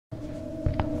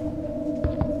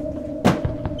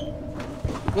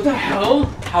What the hell?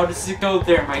 How does it go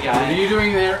there, my guy? What are you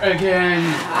doing there again?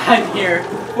 I'm here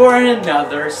for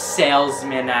another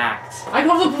salesman act. I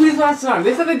called the police last time.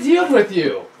 They said they dealt with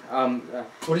you.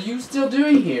 What are you still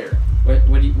doing here?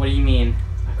 What do you mean?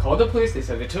 I called the police. They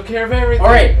said they took care of everything.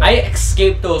 Alright, I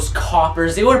escaped those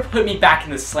coppers. They would have put me back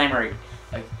in the slammery.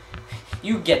 Like,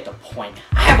 you get the point.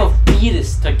 I have a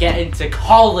fetus to get into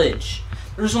college.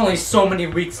 There's only so many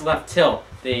weeks left till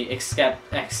they accept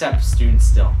students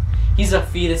still. He's a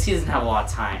fetus. He doesn't have a lot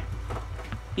of time.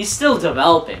 He's still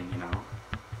developing, you know.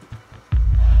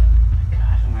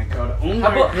 Oh my god. Oh my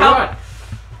god.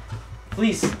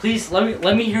 Please,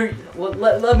 let me hear.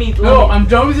 Let me. No, I'm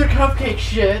done with your cupcake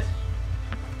shit.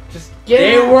 Just get it.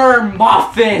 They were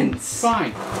muffins.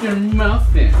 Fine, they're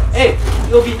muffins. Hey,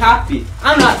 you'll be happy.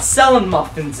 I'm not selling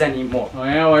muffins anymore. Oh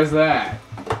yeah, why's that?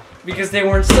 Because they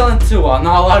weren't selling too well.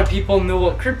 Not a lot of people knew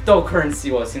what cryptocurrency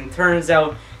was, and turns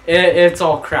out it's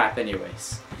all crap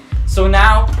anyways. So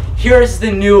now, here's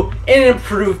the new and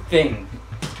improved thing.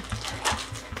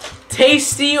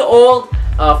 Tasty old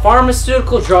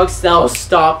pharmaceutical drugs that will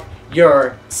stop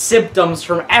your symptoms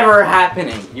from ever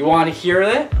happening. You want to hear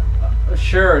that?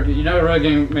 Sure, you're not really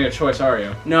giving me a choice, are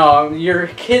you? No, your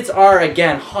kids are,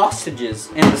 again, hostages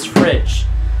in this fridge.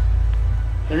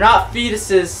 They're not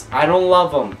fetuses. I don't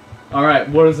love them. Alright,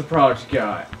 what is the product you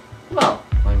got? Well,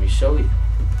 let me show you.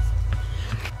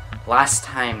 Last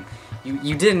time,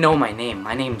 you didn't know my name.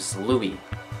 My name's Loui.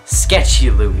 Sketchy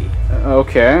Loui.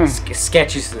 Okay.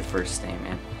 Sketchy's the first name,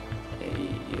 man.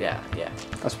 Yeah.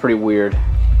 That's pretty weird.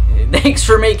 Thanks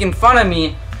for making fun of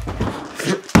me.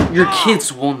 Your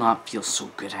kids will not feel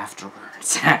so good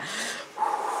afterwards.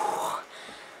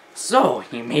 So,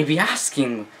 you may be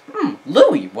asking,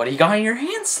 Loui, what do you got in your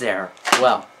hands there?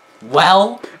 Well.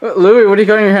 Loui, what do you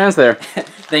got in your hands there?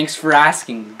 Thanks for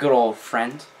asking, good old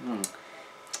friend. You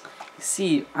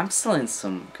see, I'm selling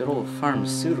some good old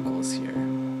pharmaceuticals here.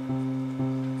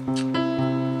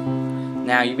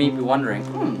 Now, you may be wondering,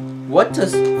 what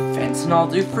does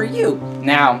fentanyl do for you?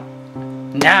 Now...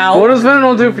 What does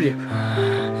fentanyl do for you?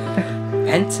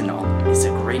 Fentanyl is a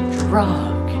great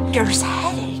drug. It cures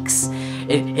headaches.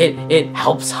 It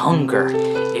helps hunger.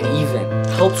 It even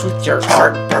helps with your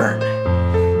heartburn.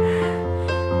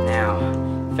 Now,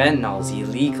 fentanyl is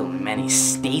illegal in many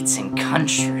states and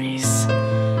countries.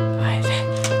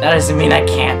 But that doesn't mean I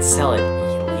can't sell it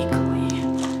illegally.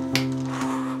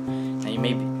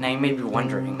 Now you may be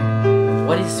wondering,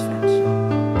 what is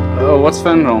fentanyl? Oh, what's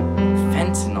fentanyl?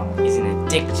 Fentanyl is an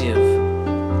addictive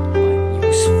but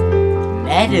useful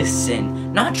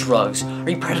medicine, not drugs. Are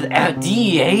you part of the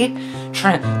DEA?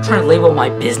 Trying to label my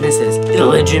business as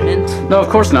illegitimate? No, of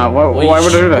course not. Why would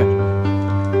I do that?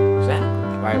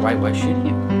 Why should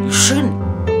you? You shouldn't.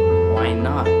 Why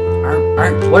not?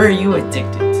 What are you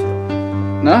addicted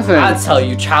to? Nothing. I'll tell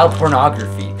you, child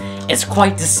pornography. It's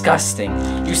quite disgusting.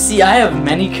 You see, I have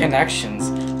many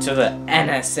connections to the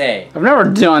NSA. I've never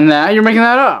done that. You're making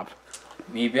that up.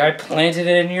 Maybe I planted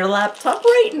it in your laptop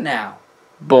right now.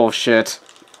 Bullshit.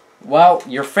 Well,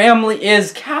 your family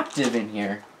is captive in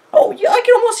here. Oh, yeah, I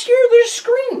can almost hear their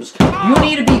screams. You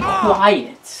need to be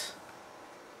quiet.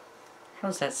 How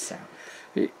does that sound?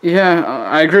 Yeah,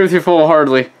 I agree with you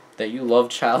full-heartedly. That you love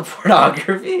child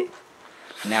pornography?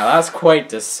 Now, that's quite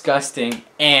disgusting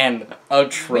and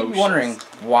atrocious. You're wondering,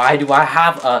 why do I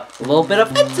have a little bit of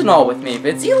fentanyl with me if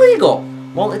it's illegal?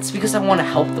 Well, it's because I want to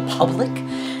help the public,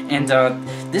 and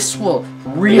this will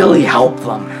really help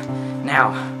them.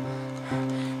 Now,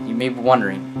 you may be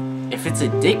wondering, if it's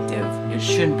addictive, it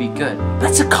shouldn't be good.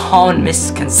 That's a common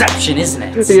misconception, isn't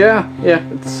it? Yeah,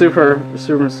 it's super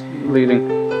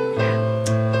misleading.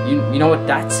 You know what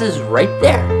that says right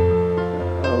there?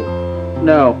 Oh,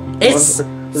 no. It's...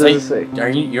 What does it say? Are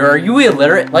you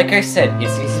illiterate? Like I said,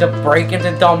 it's easy to break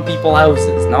into dumb people's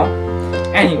houses, no?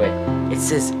 Anyway, it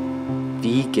says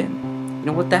vegan. You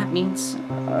know what that means?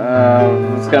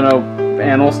 It's got no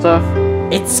animal stuff?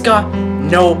 It's got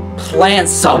no plant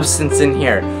substance in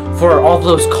here for all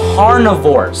those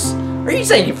carnivores. Are you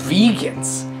saying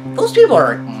vegans? Those people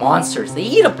are monsters. They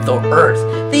eat up the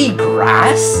earth. They eat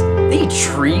grass. They eat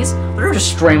trees. They're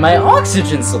destroying my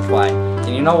oxygen supply.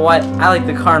 And you know what? I like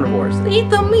the carnivores. They eat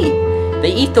the meat.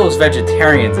 They eat those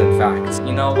vegetarians, in fact.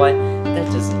 You know what? That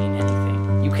doesn't mean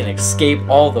anything. You can escape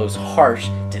all those harsh,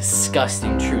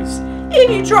 disgusting truths if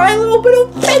you try a little bit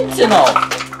of fentanyl.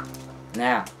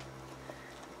 Now,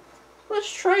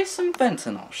 let's try some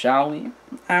fentanyl, shall we?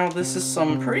 Now, this is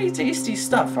some pretty tasty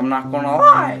stuff, I'm not gonna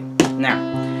lie.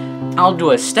 Now, I'll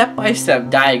do a step-by-step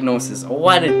diagnosis of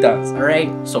what it does,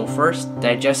 alright? So first,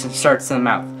 digestion starts in the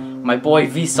mouth. My boy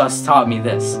Vsauce taught me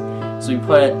this. So you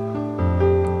put it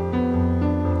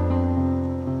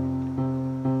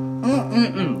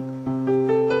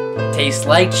taste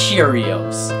like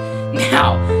Cheerios.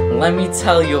 Now, let me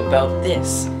tell you about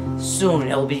this. Soon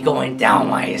it'll be going down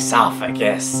my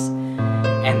esophagus.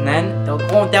 And then it'll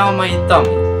go down my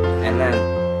tummy. And then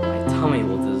my tummy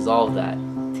will dissolve that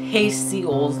tasty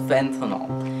old fentanyl.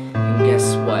 And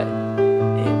guess what?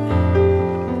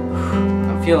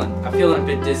 I'm feeling a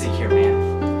bit dizzy here, man.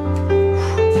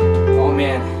 Oh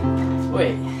man.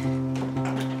 Wait.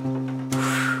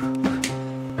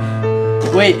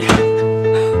 Wait,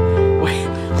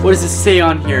 what does it say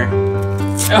on here?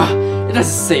 It doesn't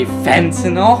say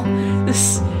fentanyl.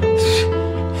 This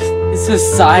is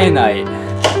cyanide.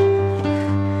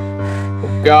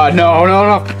 Oh God, no.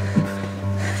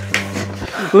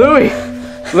 Louie,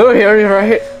 are you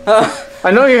right?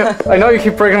 I know you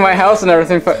keep breaking my house and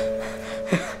everything, but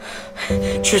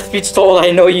truth be told,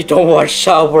 I know you don't watch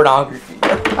child pornography.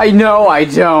 I know I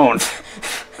don't.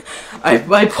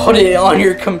 I put it on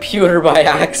your computer by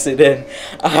accident.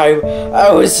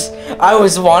 I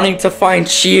was wanting to find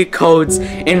cheat codes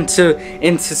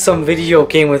into some video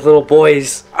game with little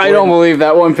boys. I don't believe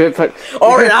that one bit, but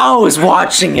alright, I was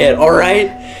watching it,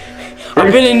 alright?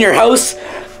 I've been in your house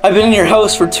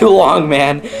for too long,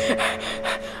 man.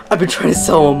 I've been trying to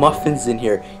sell muffins in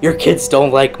here. Your kids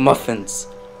don't like muffins.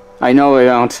 I know they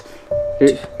don't.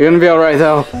 You're gonna be alright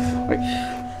though.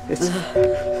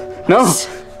 No.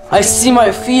 I see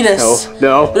my fetus.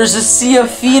 No. There's a sea of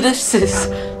fetuses.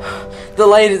 The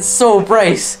light is so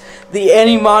bright. The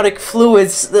amniotic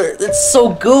fluids, it's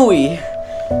so gooey.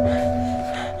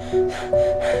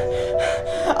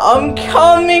 I'm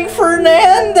coming,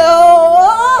 Fernando!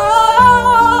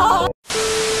 Ah!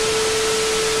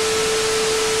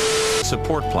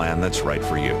 Support plan that's right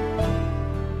for you.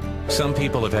 Some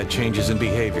people have had changes in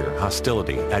behavior,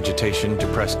 hostility, agitation,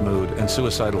 depressed mood, and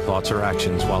suicidal thoughts or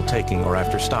actions while taking or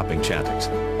after stopping Chantix.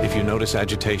 If you notice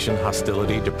agitation,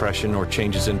 hostility, depression, or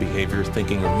changes in behavior,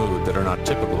 thinking, or mood that are not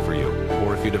typical for you,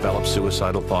 or if you develop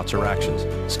suicidal thoughts or actions,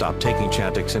 stop taking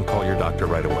Chantix and call your doctor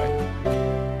right away.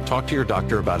 Talk to your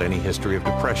doctor about any history of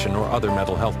depression or other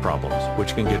mental health problems,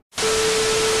 which can get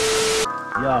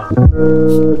Yo.